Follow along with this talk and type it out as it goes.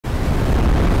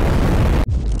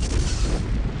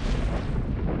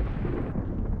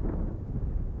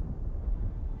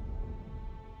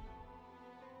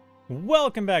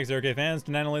Welcome back, Zerk fans,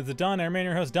 to Not Only Is It Done. I'm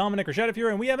your host, Dominic Fury,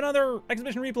 and we have another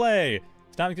exhibition replay.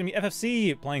 This time it's going to be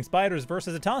FFC playing Spiders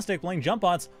versus ATOSTIC playing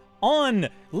Jumpbots on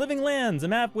Living Lands, a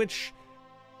map which,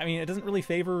 I mean, it doesn't really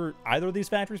favor either of these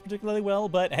factories particularly well,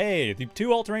 but hey, the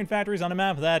two all-terrain factories on a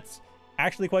map that's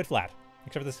actually quite flat,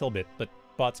 except for this hill bit,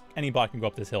 but any bot can go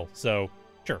up this hill, so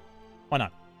sure, why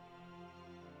not?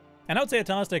 And I would say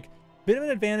ATOSTIC, bit of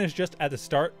an advantage just at the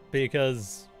start,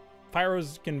 because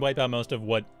Pyros can wipe out most of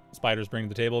what Spiders bring to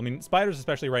the table. I mean, Spiders,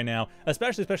 especially right now,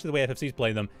 especially the way FFC's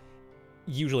play them,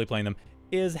 usually playing them,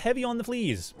 is heavy on the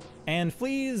fleas. And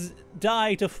fleas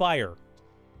die to fire.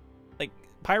 Like,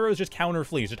 Pyros just counter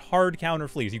fleas, just hard counter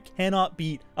fleas. You cannot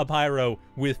beat a Pyro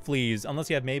with fleas, unless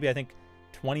you have maybe, I think,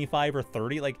 25 or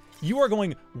 30. Like, you are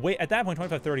going way, at that point,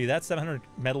 25, 30, that's 700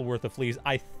 metal worth of fleas.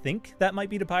 I think that might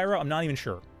be the Pyro. I'm not even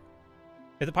sure.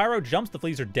 If the Pyro jumps, the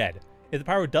fleas are dead. If the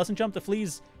Pyro doesn't jump, the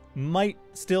fleas might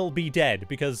still be dead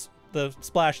because the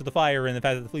splash of the fire and the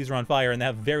fact that the fleas are on fire and they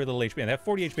have very little HP and they have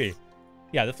 40 HP.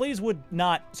 Yeah, the fleas would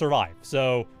not survive.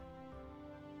 So,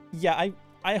 yeah,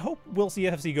 I hope we'll see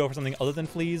FFC go for something other than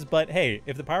fleas, but hey,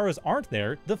 if the Pyros aren't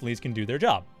there, the fleas can do their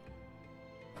job.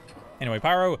 Anyway,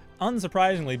 Pyro,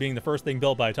 unsurprisingly, being the first thing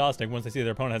built by ATOSTIC once they see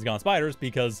their opponent has gone Spiders,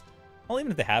 because, well, even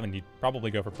if they haven't, you'd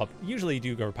probably go for usually you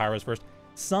do go for Pyros first.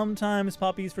 Sometimes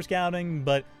puppies for scouting,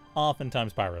 but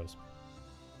oftentimes Pyros.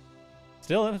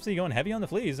 Still, FFC going heavy on the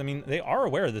fleas. I mean, they are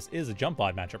aware this is a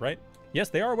Jumpbot matchup, right? Yes,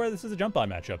 they are aware this is a Jumpbot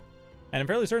matchup. And I'm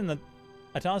fairly certain that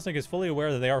ATOSTIC is fully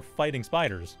aware that they are fighting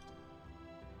Spiders.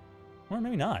 Or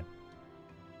maybe not.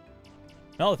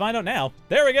 Well, we'll find out now.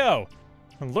 There we go!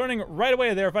 I'm learning right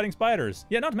away they are fighting Spiders.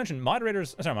 Yeah, not to mention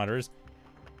moderators, sorry, moderators.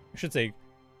 I should say,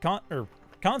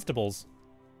 constables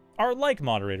are like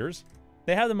moderators.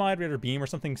 They have the moderator beam or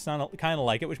something kind of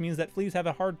like it, which means that fleas have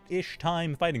a hard-ish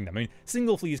time fighting them. I mean,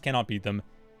 single fleas cannot beat them.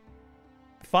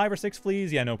 5 or 6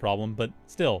 fleas, yeah, no problem, but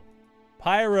still,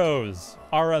 Pyros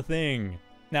are a thing.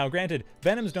 Now, granted,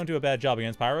 Venoms don't do a bad job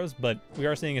against Pyros, but we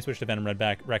are seeing a switch to Venom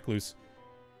Redback Recluse,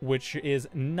 which is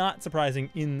not surprising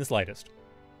in the slightest.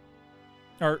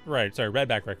 Or, right, sorry,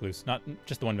 Redback Recluse, not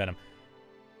just the one Venom.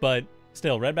 But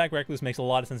still, Redback Recluse makes a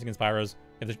lot of sense against Pyros.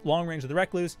 You have the long range of the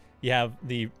Recluse, you have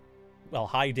the, well,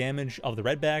 high damage of the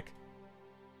Redback.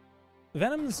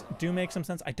 Venoms do make some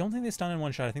sense. I don't think they stun in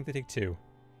one shot. I think they take 2.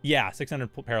 Yeah, 600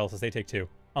 paralysis, they take 2.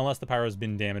 Unless the Pyro's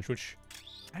been damaged, which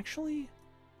actually,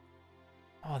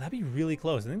 oh, that'd be really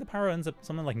close. I think the Pyro ends up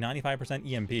something like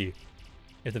 95% EMP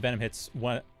if the Venom hits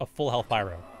a full health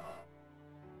Pyro.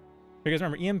 Because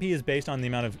remember, EMP is based on the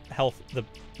amount of health the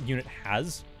unit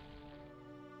has.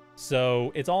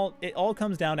 So it all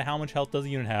comes down to how much health does the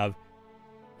unit have.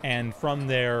 And from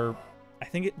there, I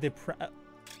think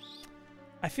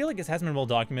I feel like this hasn't been well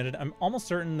documented. I'm almost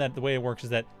certain that the way it works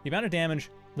is that the amount of damage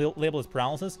labeled as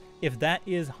paralysis, if that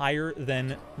is higher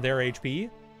than their HP,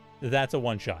 that's a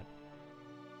one-shot.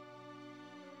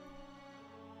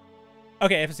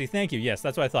 Okay, FFC, thank you. Yes,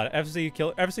 that's what I thought.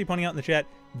 FFC pointing out in the chat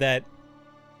that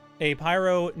a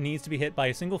Pyro needs to be hit by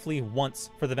a single flea once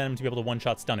for the Venom to be able to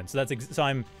one-shot stun it. So so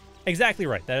I'm exactly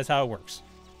right. That is how it works.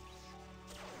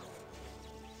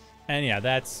 And yeah,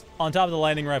 that's on top of the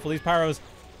lightning rifle. These Pyros,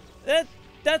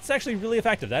 that's actually really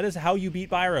effective. That is how you beat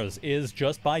Pyros, is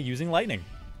just by using lightning.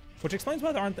 Which explains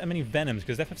why there aren't that many Venoms,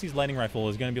 because FFC's lightning rifle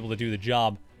is going to be able to do the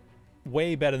job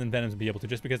way better than Venoms would be able to,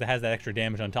 just because it has that extra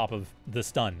damage on top of the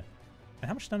stun. And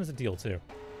how much stun does it deal, too?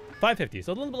 550,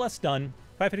 so a little bit less stun.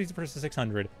 550 versus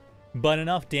 600, but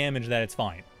enough damage that it's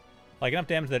fine. Like, enough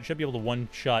damage that it should be able to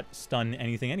one-shot stun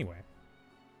anything anyway.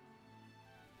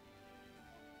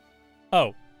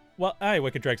 Oh. Well, hi,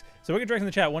 Wicked Drex. So Wicked Drex in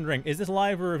the chat wondering, is this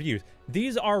live or reviews?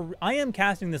 These are, I am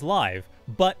casting this live,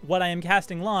 but what I am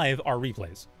casting live are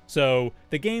replays. So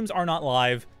the games are not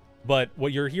live, but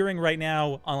what you're hearing right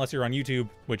now, unless you're on YouTube,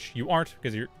 which you aren't,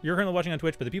 because you're currently watching on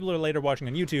Twitch, but the people who are later watching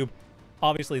on YouTube,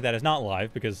 obviously that is not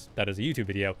live, because that is a YouTube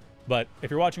video. But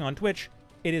if you're watching on Twitch,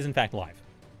 it is in fact live.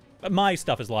 My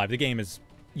stuff is live. The game is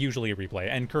usually a replay,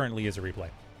 and currently is a replay.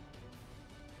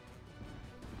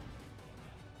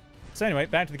 So anyway,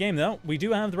 back to the game though. We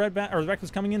do have the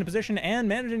Recluse coming into position and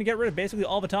managing to get rid of basically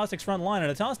all of ATOSTIC's front line.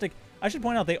 And ATOSTIC, I should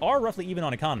point out, they are roughly even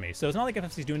on economy, so it's not like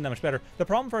FFC's doing that much better. The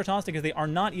problem for ATOSTIC is they are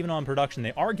not even on production.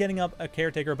 They are getting up a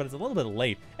caretaker, but it's a little bit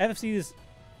late. FFC is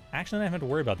actually, I don't have to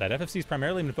worry about that. FFC's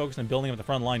primarily been focused on building up the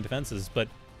front line defenses, but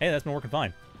hey, that's been working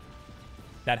fine.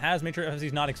 That has made sure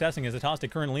FFC's not accessing as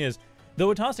ATOSTIC currently is. Though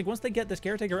ATOSTIC, once they get this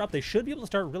caretaker up, they should be able to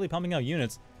start really pumping out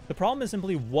units. The problem is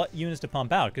simply what units to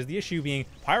pump out, because the issue being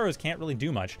Pyros can't really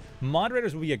do much.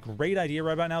 Moderators would be a great idea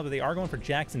right about now, but they are going for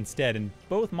Jacks instead, and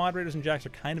both Moderators and Jacks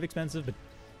are kind of expensive, but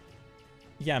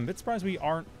yeah, I'm a bit surprised we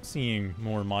aren't seeing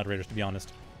more moderators, to be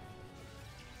honest.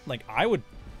 Like, I would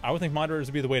think moderators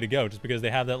would be the way to go, just because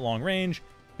they have that long range.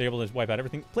 They're able to just wipe out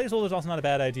everything. Placeholders also not a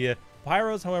bad idea.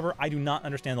 Pyros, however, I do not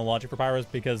understand the logic for Pyros,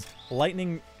 because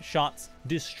lightning shots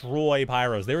destroy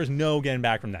Pyros. There is no getting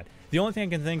back from that. The only thing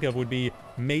I can think of would be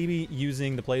maybe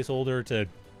using the placeholder to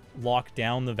lock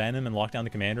down the Venom and lock down the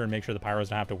Commander and make sure the Pyros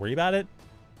don't have to worry about it.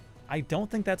 I don't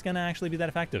think that's going to actually be that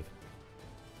effective.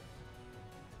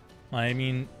 I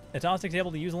mean, ATOSTIC's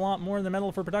able to use a lot more of the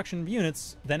metal for production of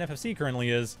units than FFC currently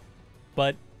is,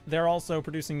 but they're also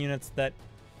producing units that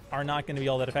are not going to be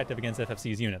all that effective against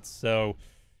FFC's units. So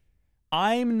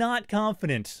I'm not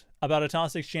confident about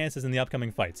ATOSTIC's chances in the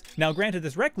upcoming fights. Now, granted,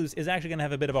 this Recluse is actually going to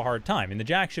have a bit of a hard time, and the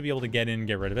Jack should be able to get in and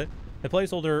get rid of it. The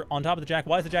placeholder on top of the Jack,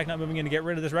 why is the Jack not moving in to get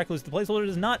rid of this Recluse? The placeholder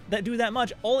does not do that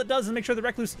much. All it does is make sure the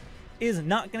Recluse is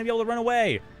not going to be able to run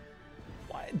away.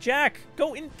 Jack,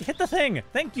 go in, hit the thing.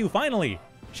 Thank you, finally.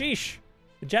 Sheesh.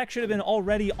 The Jack should have been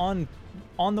already on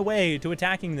the way to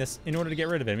attacking this in order to get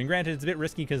rid of it. I mean, granted, it's a bit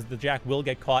risky because the Jack will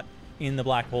get caught in the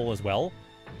black hole as well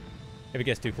if it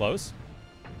gets too close.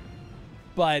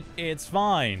 But it's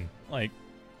fine. Like,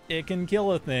 it can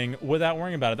kill a thing without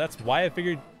worrying about it. That's why I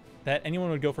figured that anyone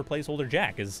would go for placeholder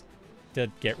Jack, is to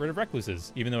get rid of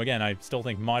Recluses. Even though, again, I still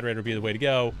think Moderator would be the way to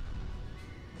go.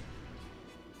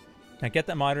 Now, get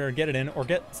that Moderator, get it in, or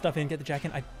get stuff in, get the Jack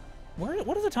in.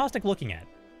 What is ATOSTIC looking at?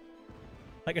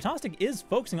 Like, ATOSTIC is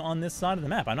focusing on this side of the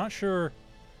map. I'm not sure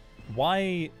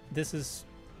why this is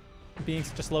being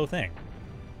such a slow thing.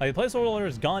 Like, the placeholder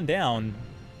has gone down.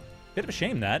 Bit of a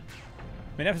shame, that.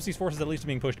 I mean, FFC's forces at least are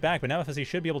being pushed back, but now FFC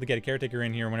should be able to get a Caretaker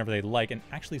in here whenever they like, and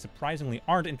actually surprisingly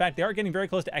aren't. In fact, they are getting very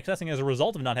close to accessing as a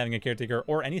result of not having a Caretaker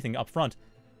or anything up front,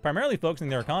 primarily focusing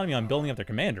their economy on building up their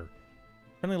Commander.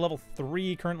 Currently level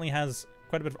 3 currently has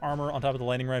quite a bit of armor on top of the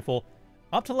lightning rifle.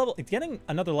 Up to level... It's getting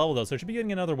another level, though, so it should be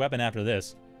getting another weapon after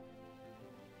this.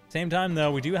 Same time,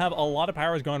 though, we do have a lot of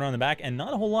Pyros going around the back, and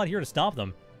not a whole lot here to stop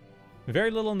them. Very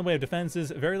little in the way of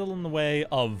defenses, very little in the way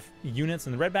of units,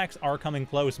 and the Redbacks are coming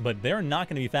close, but they're not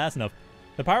going to be fast enough.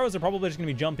 The Pyros are probably just going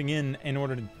to be jumping in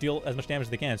order to deal as much damage as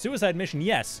they can. Suicide mission,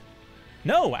 yes.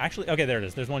 No, actually... Okay, there it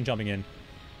is. There's one jumping in.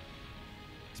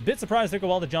 It's a bit surprised it took a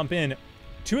while to jump in.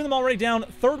 2 of them already down.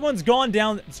 Third one's gone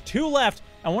down. It's 2 left.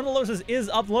 And one of the Lotuses is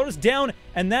up. Lotus down.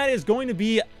 And that is going to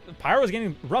be... Pyro's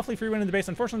getting roughly free win in the base.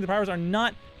 Unfortunately, the Pyros are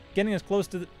not getting as close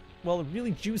to the... Well, really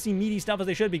juicy, meaty stuff as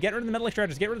they should be. Get rid of the metal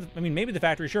extractors. Get rid of... I mean, maybe the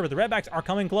factory, sure. But the Redbacks are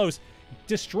coming close.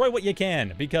 Destroy what you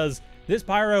can. Because this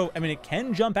Pyro... I mean, it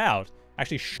can jump out.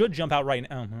 Actually, should jump out right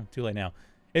now. Oh, well, too late now.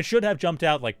 It should have jumped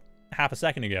out like half a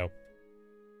second ago.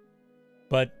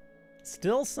 But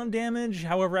still some damage.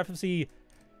 However, FFC...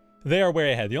 They are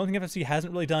way ahead. The only thing FFC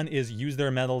hasn't really done is use their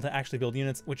metal to actually build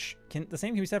units, which the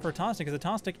same can be said for ATOSTIC, because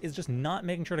ATOSTIC is just not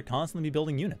making sure to constantly be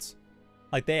building units.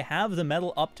 Like, they have the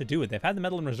metal up to do it. They've had the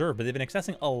metal in reserve, but they've been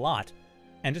accessing a lot,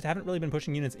 and just haven't really been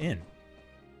pushing units in.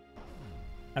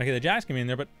 Okay, the Jack's coming in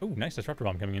there, but... Ooh, nice Disruptor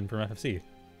Bomb coming in from FFC.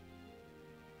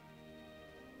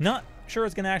 Not sure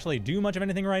it's going to actually do much of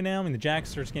anything right now. I mean, the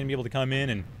Jacks are just going to be able to come in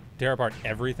and tear apart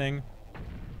everything.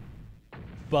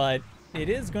 But... it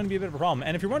is going to be a bit of a problem.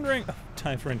 And if you're wondering,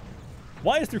 time for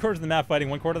why is 3/4 of the map fighting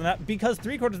 1/4 of the map? Because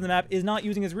 3/4 of the map is not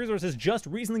using its resources, just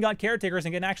recently got Caretakers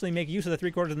and can actually make use of the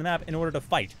 3/4 of the map in order to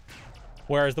fight.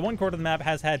 Whereas the 1/4 of the map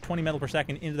has had 20 metal per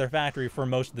second into their factory for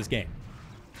most of this game.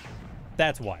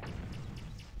 That's why.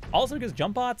 Also because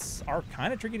Jumpbots are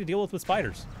kind of tricky to deal with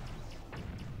spiders.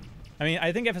 I mean,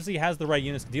 I think FFC has the right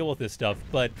units to deal with this stuff,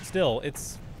 but still,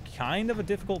 it's kind of a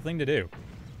difficult thing to do.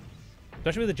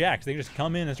 Especially with the Jacks, they just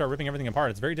come in and start ripping everything apart.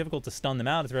 It's very difficult to stun them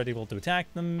out. It's very difficult to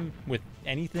attack them with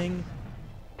anything.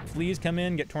 Fleas come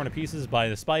in, get torn to pieces by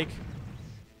the spike.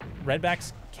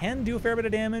 Redbacks can do a fair bit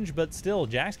of damage, but still,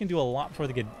 Jacks can do a lot before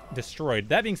they get destroyed.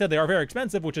 That being said, they are very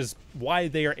expensive, which is why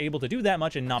they are able to do that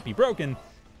much and not be broken.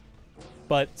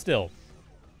 But still,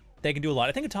 they can do a lot.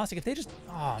 I think ATOSTIC, if they just...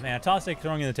 Oh, man, ATOSTIC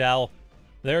throwing in the towel.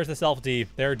 There's the self-D.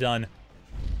 They're done.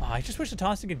 Oh, I just wish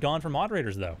ATOSTIC had gone for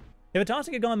moderators, though. If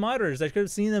ATOSTIC had gone moderators, I could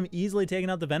have seen them easily taking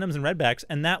out the Venoms and Redbacks,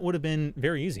 and that would have been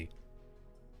very easy.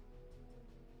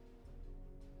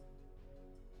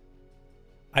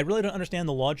 I really don't understand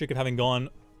the logic of having gone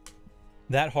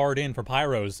that hard in for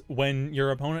Pyros when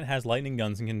your opponent has lightning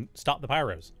guns and can stop the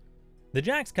Pyros. The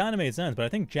Jacks kind of made sense, but I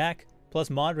think Jack plus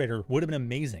Moderator would have been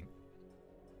amazing.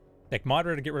 Like,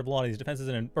 Moderator to get rid of a lot of these defenses,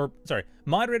 sorry,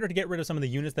 Moderator to get rid of some of the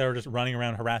units that are just running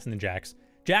around harassing the Jacks.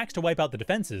 Jacks to wipe out the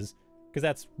defenses, because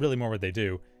that's really more what they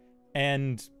do.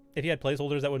 And if you had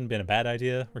placeholders, that wouldn't have been a bad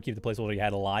idea, or keep the placeholder you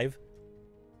had alive.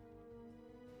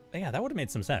 But yeah, that would have made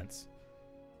some sense.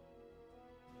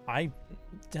 I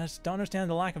just don't understand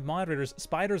the lack of moderators.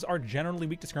 Spiders are generally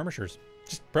weak to skirmishers.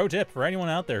 Just pro tip for anyone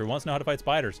out there who wants to know how to fight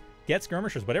spiders. Get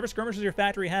skirmishers. Whatever skirmishers your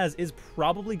factory has is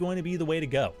probably going to be the way to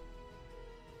go.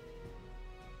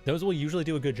 Those will usually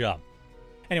do a good job.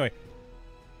 Anyway,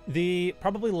 the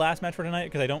probably last match for tonight,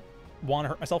 because I don't want to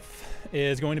hurt myself,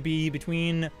 is going to be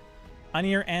between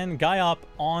Anir and Gaiop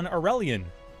on Aurelian.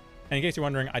 And in case you're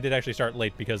wondering, I did actually start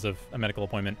late because of a medical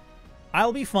appointment.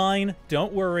 I'll be fine.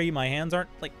 Don't worry. My hands aren't,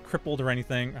 like, crippled or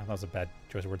anything. Oh, that was a bad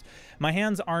choice of words. My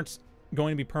hands aren't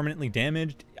going to be permanently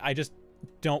damaged. I just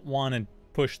don't want to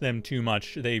push them too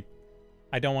much.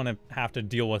 I don't want to have to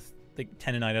deal with the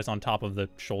tendonitis on top of the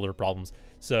shoulder problems.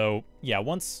 So, yeah,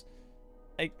 once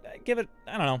I give it,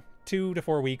 I don't know, 2 to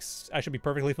 4 weeks, I should be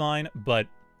perfectly fine. But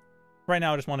right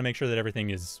now, I just want to make sure that everything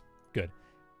is good.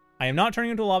 I am not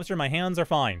turning into a lobster. My hands are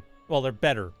fine. Well, they're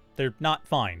better. They're not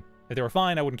fine. If they were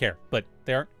fine, I wouldn't care. But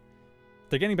they're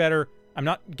getting better. I'm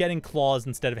not getting claws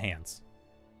instead of hands.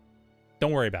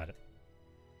 Don't worry about it.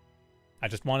 I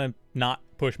just want to not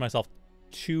push myself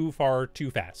too far, too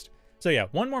fast. So yeah,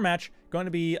 one more match. Going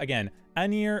to be, again,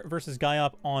 Anir versus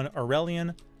Gaiop on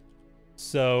Aurelian.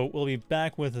 So we'll be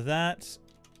back with that.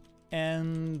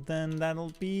 And then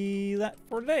that'll be that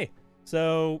for today.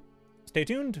 So stay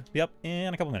tuned. Be up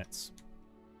in a couple minutes.